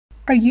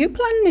Are you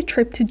planning a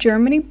trip to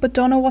Germany but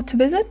don't know what to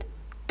visit?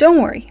 Don't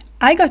worry,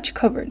 I got you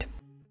covered.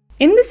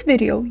 In this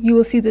video, you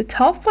will see the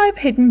top 5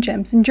 hidden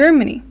gems in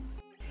Germany.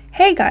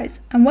 Hey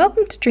guys, and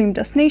welcome to Dream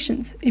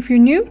Destinations. If you're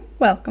new,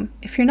 welcome.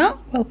 If you're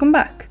not, welcome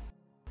back.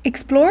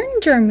 Exploring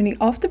Germany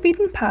off the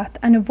beaten path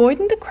and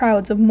avoiding the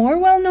crowds of more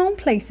well-known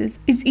places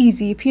is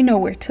easy if you know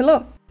where to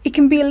look. It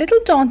can be a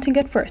little daunting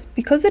at first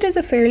because it is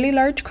a fairly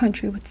large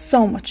country with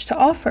so much to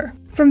offer.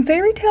 From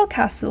fairy tale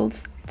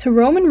castles to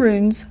Roman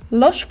ruins,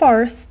 lush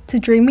forests to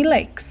dreamy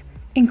lakes,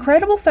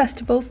 incredible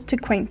festivals to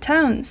quaint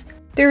towns,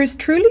 there is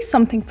truly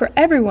something for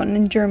everyone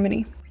in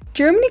Germany.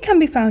 Germany can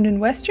be found in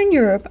Western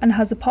Europe and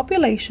has a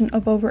population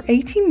of over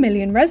 18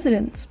 million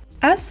residents.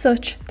 As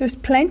such, there's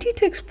plenty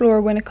to explore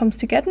when it comes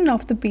to getting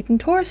off the beaten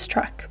tourist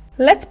track.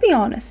 Let's be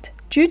honest,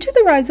 due to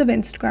the rise of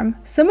Instagram,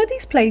 some of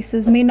these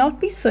places may not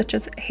be such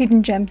as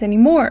hidden gems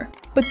anymore,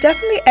 but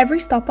definitely every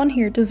stop on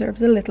here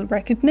deserves a little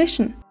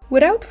recognition.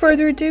 Without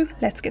further ado,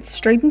 let's get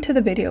straight into the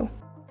video.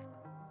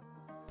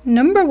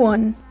 Number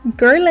 1.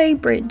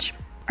 Geierlay Bridge.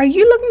 Are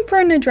you looking for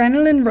an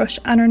adrenaline rush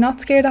and are not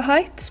scared of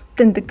heights?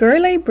 Then the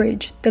Geierlay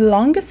Bridge, the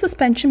longest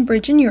suspension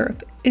bridge in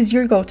Europe, is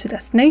your go-to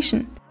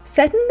destination.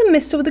 Set in the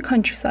midst of the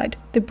countryside,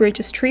 the bridge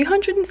is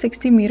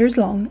 360 meters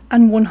long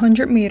and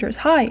 100 meters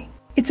high.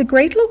 It's a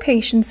great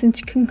location since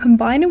you can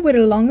combine it with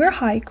a longer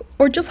hike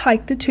or just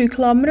hike the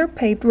 2-kilometer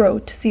paved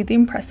road to see the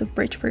impressive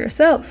bridge for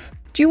yourself.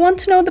 Do you want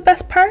to know the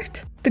best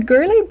part? The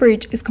Geierlay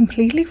Bridge is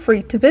completely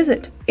free to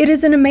visit. It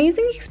is an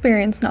amazing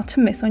experience not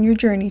to miss on your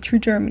journey through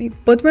Germany,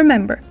 but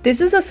remember,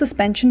 this is a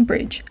suspension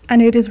bridge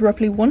and it is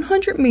roughly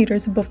 100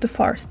 meters above the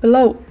forest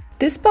below.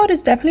 This spot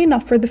is definitely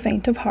not for the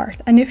faint of heart,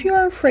 and if you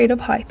are afraid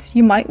of heights,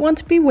 you might want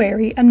to be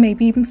wary and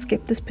maybe even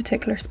skip this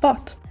particular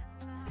spot.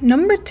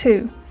 Number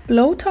 2.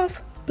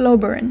 Blautopf,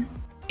 blaubeuren.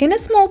 In a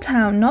small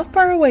town not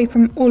far away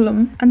from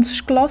Ulm and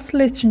Schloss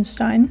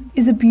Liechtenstein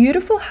is a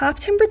beautiful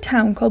half-timbered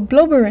town called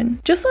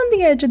Blaubeuren. Just on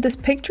the edge of this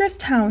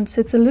picturesque town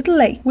sits a little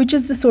lake, which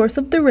is the source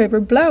of the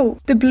river Blau.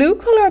 The blue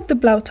colour of the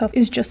Blautopf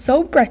is just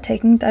so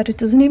breathtaking that it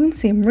doesn't even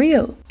seem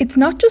real. It's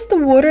not just the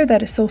water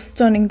that is so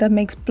stunning that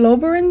makes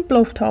Blaubeuren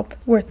Blautopf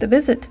worth the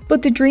visit,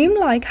 but the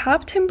dream-like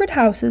half-timbered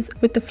houses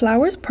with the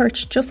flowers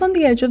perched just on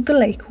the edge of the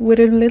lake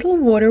with a little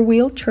water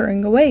wheel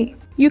churning away.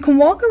 You can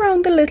walk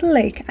around the little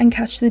lake and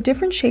catch the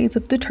different shades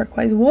of the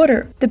turquoise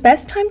water. The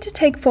best time to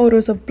take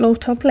photos of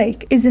Blautopf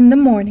Lake is in the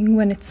morning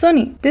when it's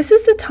sunny. This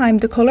is the time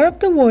the colour of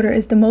the water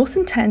is the most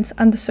intense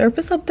and the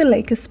surface of the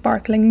lake is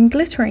sparkling and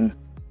glittering.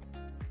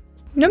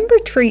 Number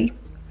 3.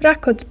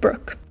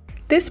 Rakotsbruck.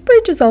 This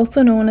bridge is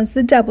also known as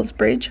the Devil's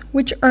Bridge,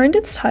 which earned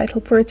its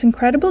title for its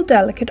incredible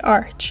delicate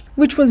arch,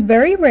 which was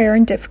very rare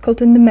and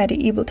difficult in the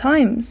medieval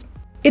times.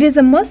 It is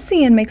a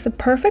must-see and makes a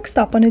perfect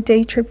stop on a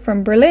day trip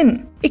from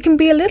Berlin. It can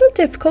be a little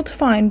difficult to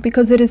find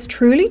because it is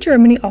truly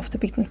Germany off the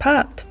beaten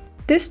path.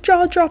 This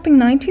jaw-dropping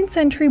 19th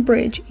century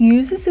bridge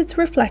uses its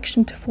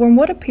reflection to form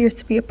what appears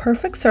to be a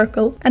perfect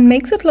circle and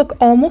makes it look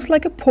almost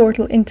like a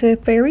portal into a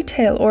fairy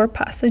tale or a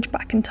passage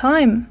back in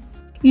time.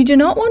 You do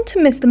not want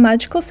to miss the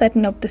magical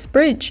setting of this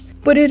bridge,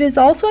 but it is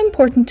also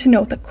important to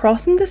note that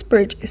crossing this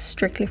bridge is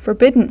strictly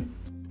forbidden.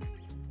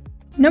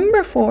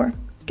 Number 4.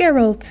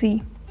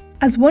 Geierlay.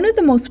 As one of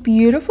the most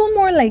beautiful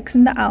moor lakes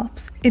in the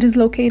Alps, it is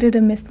located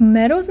amidst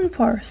meadows and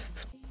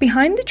forests.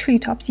 Behind the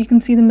treetops you can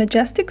see the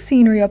majestic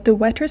scenery of the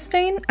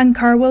Wetterstein and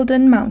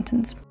Karwelden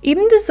mountains.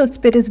 Even the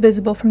Zutzbit is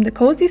visible from the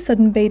cozy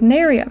Suddenbaden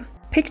area.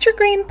 Picture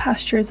green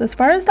pastures as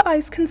far as the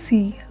eyes can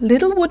see,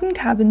 little wooden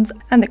cabins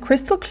and the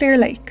crystal clear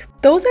lake.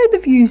 Those are the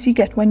views you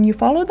get when you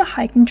follow the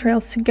hiking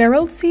trails to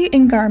Geierlay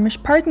in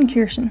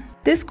Garmisch-Partenkirchen.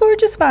 This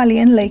gorgeous valley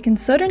and lake in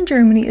southern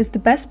Germany is the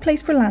best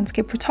place for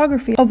landscape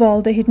photography of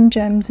all the hidden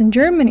gems in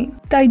Germany.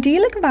 The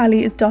idyllic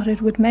valley is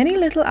dotted with many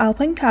little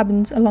alpine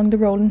cabins along the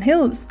rolling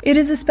hills. It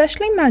is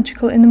especially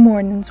magical in the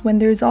mornings when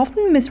there is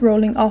often mist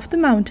rolling off the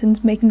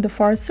mountains, making the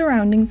forest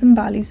surroundings and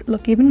valleys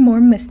look even more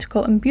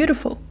mystical and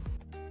beautiful.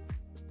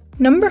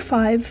 Number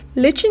 5.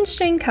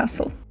 Liechtenstein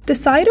Castle. The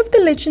sight of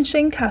the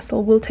Liechtenstein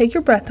Castle will take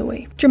your breath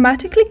away,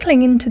 dramatically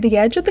clinging to the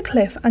edge of the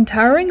cliff and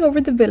towering over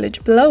the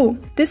village below.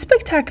 This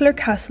spectacular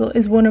castle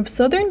is one of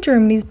southern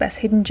Germany's best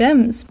hidden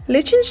gems.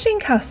 Liechtenstein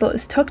Castle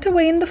is tucked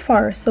away in the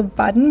forests of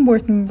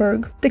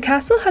Baden-Württemberg. The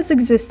castle has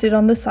existed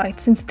on the site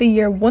since the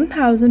year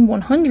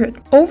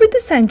 1100. Over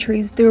the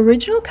centuries, the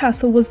original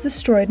castle was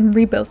destroyed and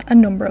rebuilt a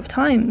number of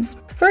times.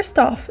 First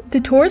off, the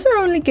tours are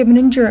only given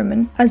in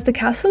German, as the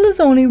castle is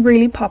only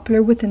really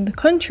popular within the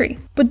country.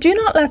 But do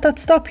not let that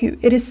stop you,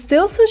 it is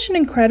still such an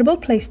incredible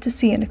place to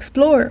see and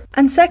explore.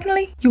 And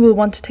secondly, you will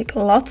want to take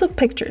lots of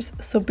pictures,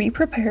 so be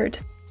prepared.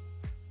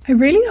 I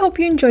really hope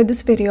you enjoyed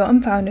this video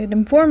and found it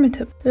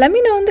informative. Let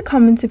me know in the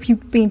comments if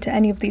you've been to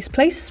any of these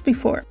places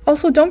before.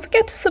 Also, don't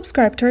forget to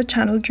subscribe to our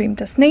channel Dream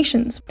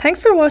Destinations. Thanks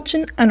for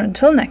watching, and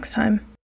until next time.